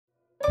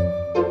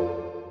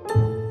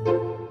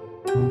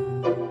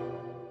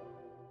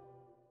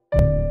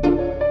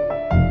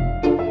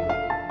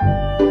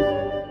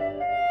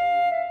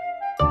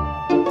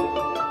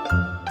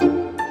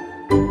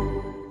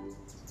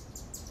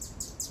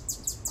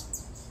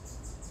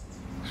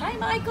Hi,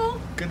 Michael.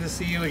 Good to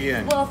see you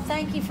again. Well,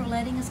 thank you for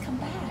letting us come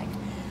back.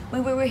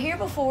 When we were here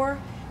before,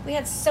 we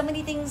had so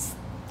many things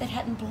that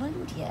hadn't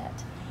bloomed yet.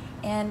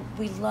 And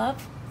we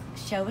love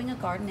showing a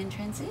garden in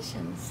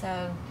transition.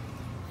 So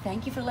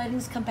thank you for letting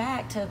us come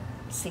back to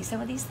see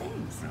some of these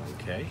things.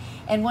 Okay.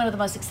 And one of the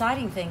most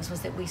exciting things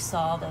was that we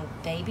saw the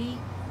baby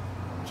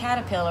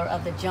caterpillar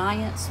of the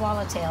giant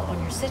swallowtail on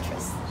your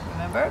citrus.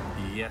 Remember?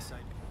 Yes, I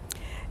do.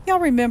 Y'all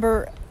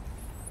remember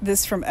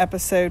this from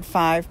episode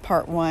 5,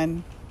 part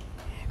 1,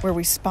 where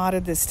we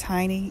spotted this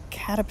tiny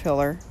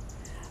caterpillar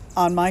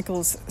on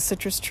Michael's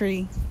citrus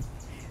tree?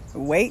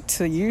 Wait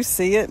till you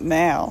see it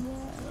now.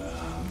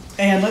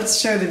 And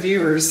let's show the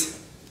viewers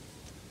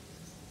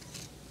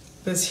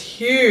this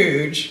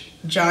huge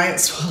giant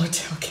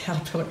swallowtail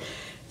caterpillar.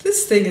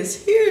 This thing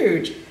is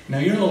huge. Now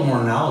you're a little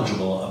more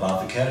knowledgeable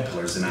about the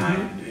caterpillars than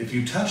I. If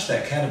you touch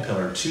that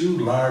caterpillar, 2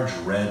 large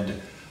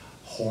red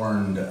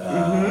horned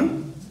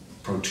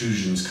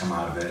protrusions come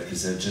out of it.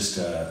 Is it just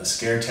a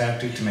scare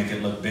tactic to make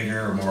it look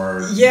bigger or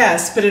more?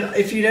 Yes, but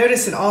if you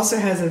notice, it also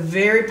has a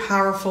very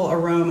powerful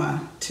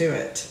aroma to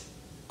it.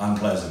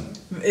 Unpleasant.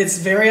 It's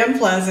very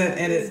unpleasant,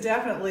 and it's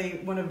definitely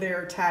one of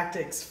their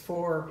tactics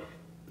for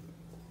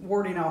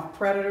warding off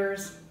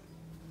predators.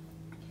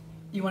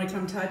 You want to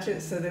come touch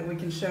it so that we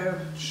can show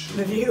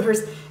the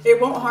viewers?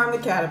 It won't harm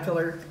the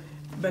caterpillar,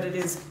 but it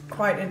is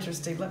quite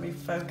interesting. Let me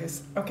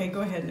focus. Okay,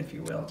 go ahead, and if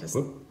you will, just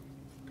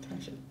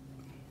touch it.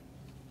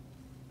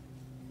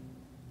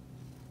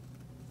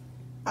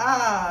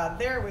 Ah,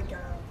 there we go.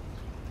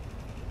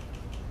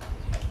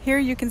 Here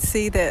you can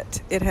see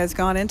that it has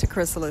gone into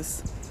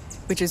chrysalis,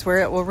 which is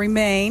where it will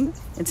remain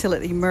until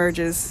it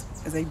emerges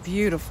as a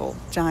beautiful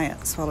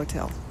giant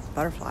swallowtail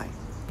butterfly.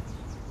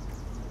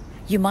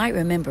 You might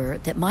remember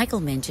that Michael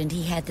mentioned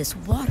he had this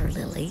water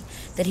lily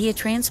that he had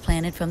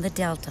transplanted from the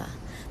Delta,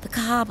 the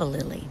Cahaba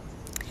lily.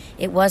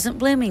 It wasn't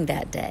blooming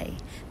that day,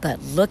 but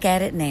look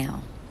at it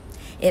now.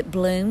 It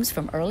blooms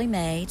from early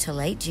May to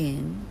late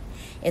June.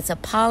 It's a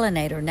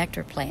pollinator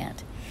nectar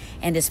plant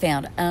and is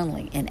found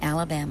only in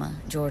Alabama,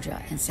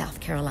 Georgia, and South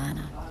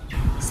Carolina.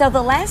 So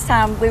the last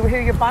time we were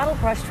here, your bottle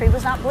brush tree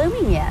was not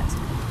blooming yet.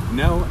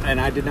 No,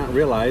 and I did not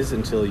realize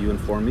until you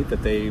informed me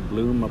that they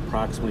bloom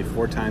approximately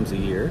 4 times a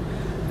year.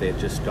 They had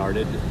just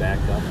started back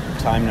up,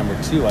 time number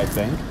 2, I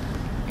think,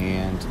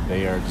 and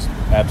they are just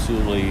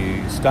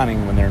absolutely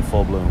stunning when they're in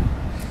full bloom.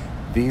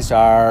 These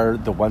are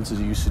the ones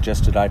that you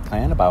suggested I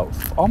plant about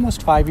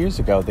almost 5 years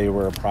ago. They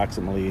were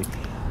approximately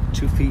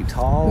 2 feet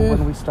tall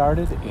when we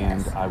started,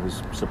 and I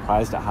was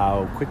surprised at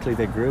how quickly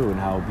they grew and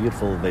how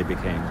beautiful they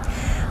became.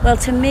 Well,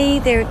 to me,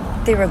 they're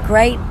a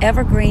great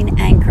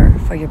evergreen anchor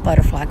for your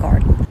butterfly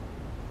garden.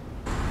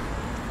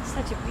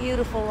 Such a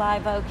beautiful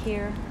live oak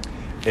here.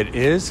 It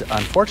is.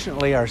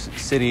 Unfortunately, our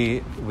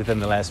city within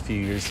the last few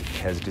years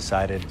has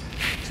decided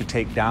to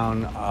take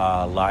down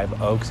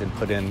live oaks and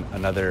put in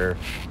another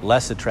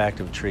less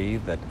attractive tree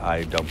that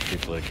I don't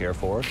particularly care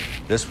for.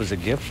 This was a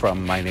gift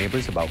from my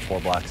neighbors about 4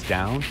 blocks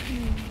down.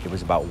 It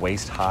was about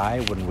waist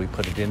high when we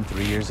put it in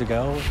 3 years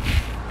ago.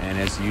 And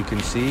as you can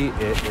see,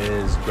 it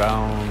has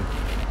grown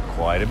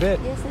quite a bit.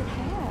 Yes, it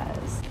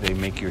has. They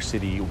make your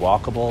city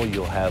walkable.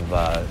 You'll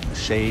have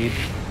shade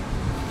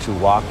to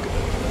walk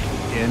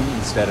in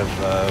instead of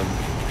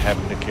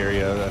having to carry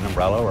an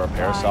umbrella or a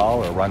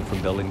parasol or run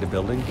from building to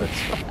building. But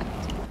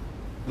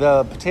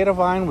the potato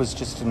vine was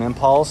just an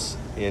impulse.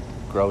 It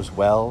grows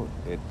well.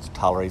 It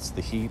tolerates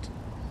the heat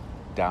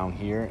down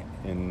here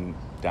in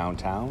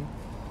downtown.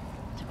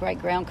 It's a great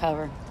ground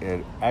cover.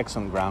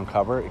 Excellent ground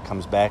cover. It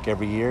comes back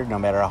every year, no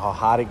matter how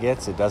hot it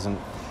gets. It doesn't.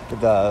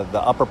 The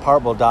upper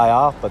part will die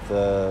off, but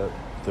the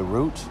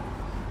root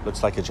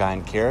looks like a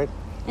giant carrot.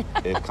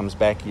 It comes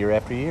back year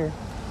after year.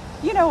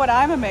 You know what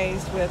I'm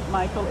amazed with,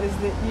 Michael, is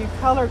that you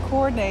color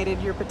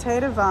coordinated your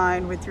potato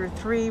vine with your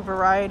 3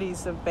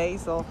 varieties of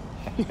basil.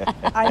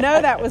 I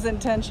know that was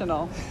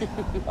intentional.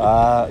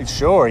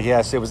 Sure,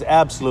 yes, it was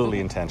absolutely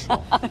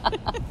intentional.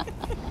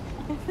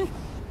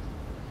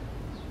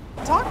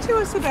 Talk to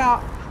us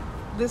about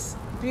this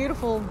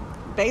beautiful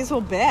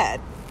basil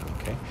bed.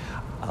 Okay.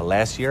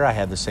 Last year I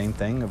had the same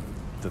thing of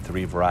the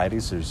 3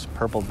 varieties. There's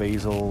purple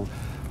basil,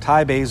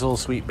 Thai basil,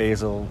 sweet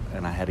basil,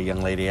 and I had a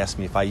young lady ask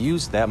me if I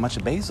used that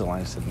much basil.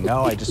 And I said,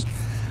 no,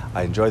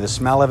 I enjoy the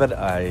smell of it.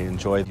 I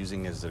enjoy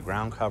using it as a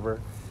ground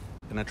cover.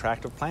 An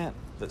attractive plant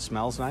that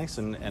smells nice,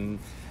 and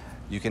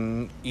you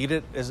can eat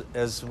it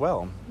as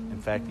well.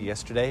 In fact,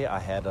 yesterday I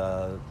had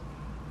a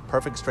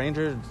perfect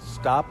stranger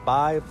stop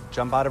by,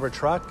 jump out of her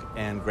truck,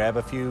 and grab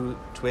a few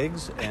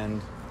twigs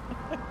and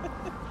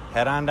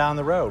head on down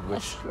the road,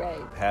 which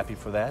happy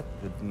for that,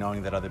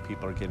 knowing that other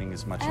people are getting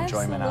as much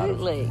enjoyment out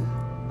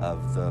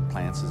of the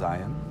plants as I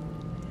am.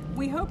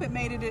 We hope it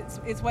made it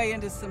its way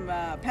into some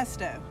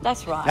pesto.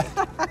 That's right.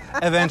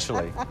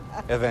 Eventually.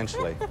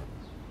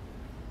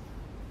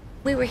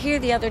 We were here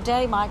the other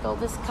day, Michael.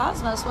 This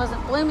cosmos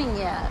wasn't blooming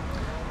yet.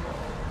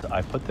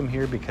 I put them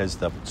here because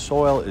the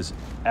soil is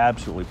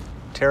absolutely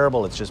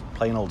terrible. It's just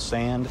plain old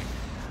sand,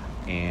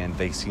 and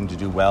they seem to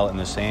do well in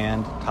the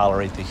sand,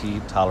 tolerate the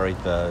heat,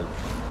 tolerate the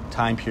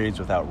time periods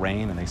without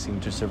rain, and they seem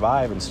to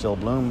survive and still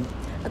bloom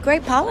A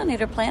great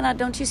pollinator plant.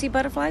 Don't you see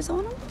butterflies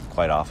on them?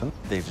 quite often.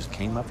 They just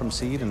came up from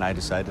seed, and I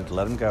decided to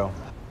let them go.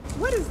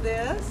 What is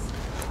this?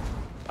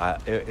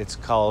 It's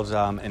called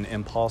an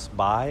impulse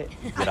buy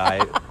that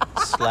I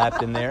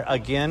slapped in there.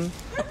 Again,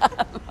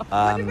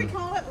 What did we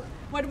call it?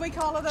 What did we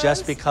call it?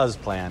 just because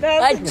plant.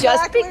 That's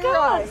Just exactly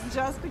because. right.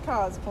 Just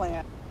because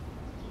plant.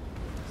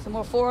 Some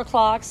more 4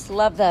 o'clocks.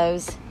 Love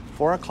those.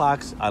 4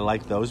 o'clocks, I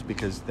like those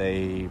because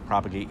they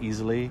propagate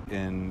easily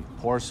in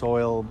poor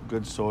soil,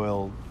 good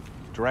soil,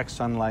 direct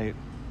sunlight,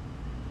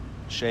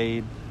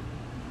 shade.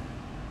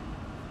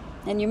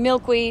 And your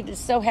milkweed is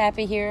so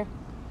happy here.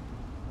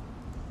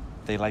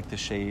 They like the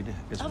shade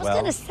as I was well.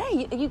 going to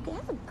say, you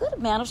have a good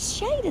amount of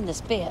shade in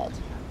this bed.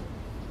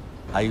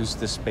 I use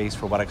this space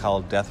for what I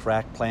call death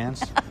rack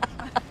plants,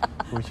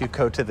 where you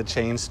go to the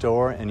chain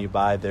store and you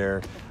buy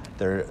their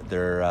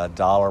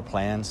dollar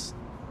plants,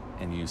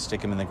 and you stick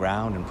them in the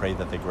ground and pray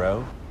that they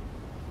grow.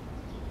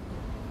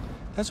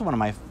 That's one of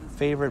my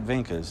favorite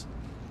vincas.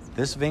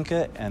 This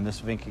vinca and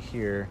this vinca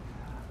here,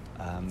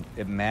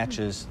 it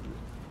matches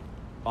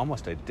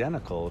almost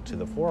identical to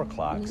the 4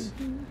 o'clocks.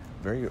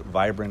 Very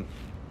vibrant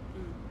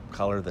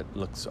color that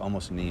looks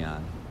almost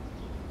neon.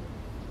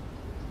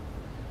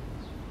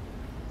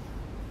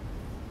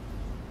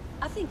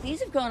 I think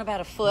these have grown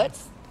about a foot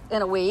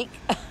in a week.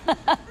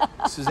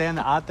 Suzanne,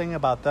 the odd thing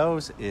about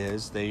those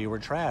is they were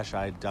trash.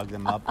 I dug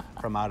them up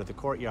from out of the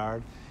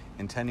courtyard,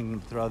 intending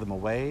to throw them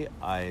away.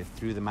 I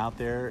threw them out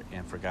there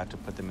and forgot to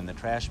put them in the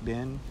trash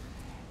bin.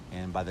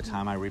 And by the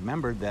time I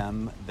remembered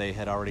them, they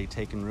had already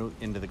taken root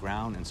into the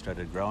ground and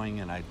started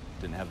growing, and I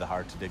didn't have the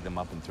heart to dig them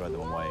up and throw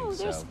them away. Oh,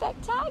 they're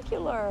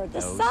spectacular.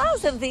 The Those-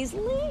 size of these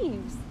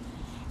leaves.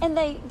 And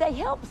they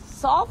help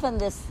soften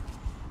this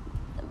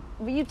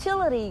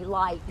utility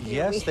light here we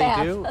Yes, they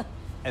have. do.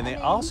 And they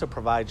also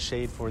provide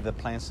shade for the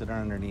plants that are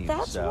underneath.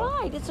 That's so.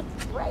 right. It's a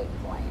great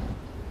plant.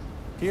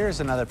 Here's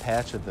another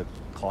patch of the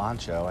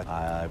calancho.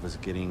 I was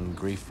getting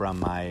grief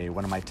from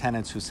one of my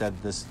tenants who said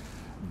this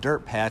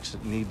dirt patch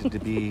needed to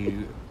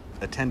be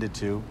attended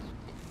to.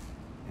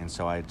 And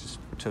so I just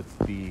took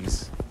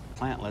these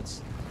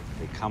plantlets.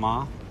 They come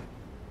off.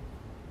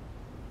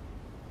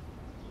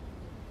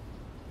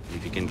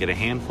 If you can get a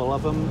handful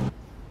of them,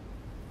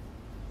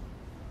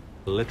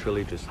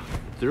 literally just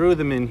threw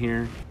them in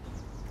here.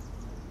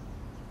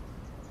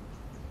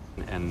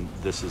 And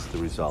this is the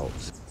result.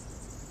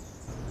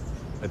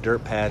 A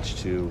dirt patch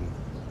to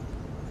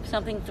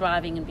Something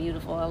thriving and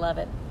beautiful. I love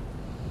it.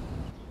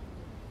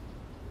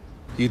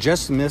 You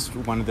just missed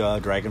one of the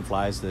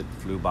dragonflies that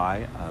flew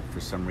by for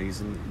some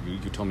reason.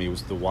 You told me it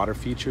was the water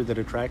feature that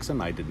attracts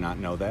them. I did not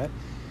know that.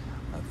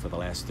 For the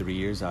last 3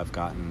 years, I've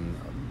gotten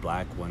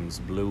black ones,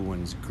 blue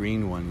ones,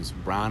 green ones,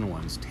 brown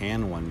ones,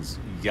 tan ones,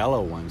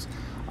 yellow ones.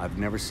 I've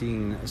never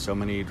seen so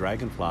many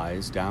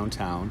dragonflies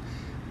downtown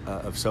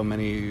of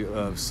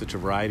such a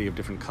variety of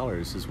different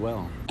colors as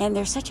well. And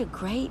they're such a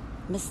great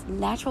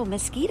natural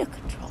mosquito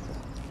control.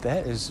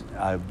 That is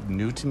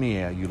new to me.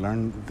 You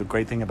learn the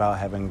great thing about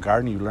having a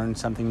garden. You learn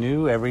something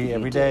new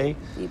every day.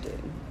 You do.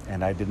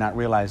 And I did not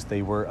realize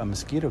they were a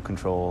mosquito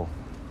control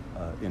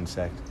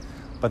insect.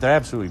 But they're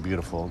absolutely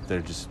beautiful.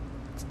 They're just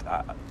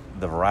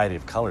the variety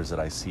of colors that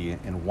I see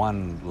in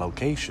one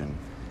location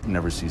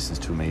never ceases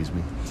to amaze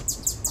me.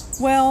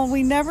 Well,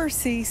 we never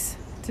cease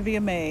to be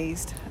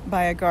amazed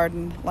by a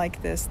garden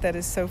like this that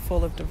is so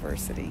full of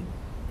diversity.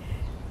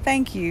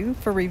 Thank you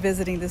for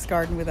revisiting this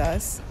garden with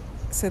us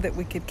so that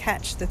we could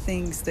catch the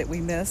things that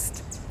we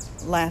missed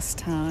last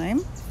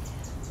time.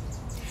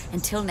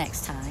 Until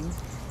next time,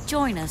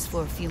 join us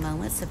for a few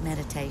moments of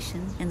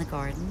meditation in the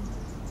garden.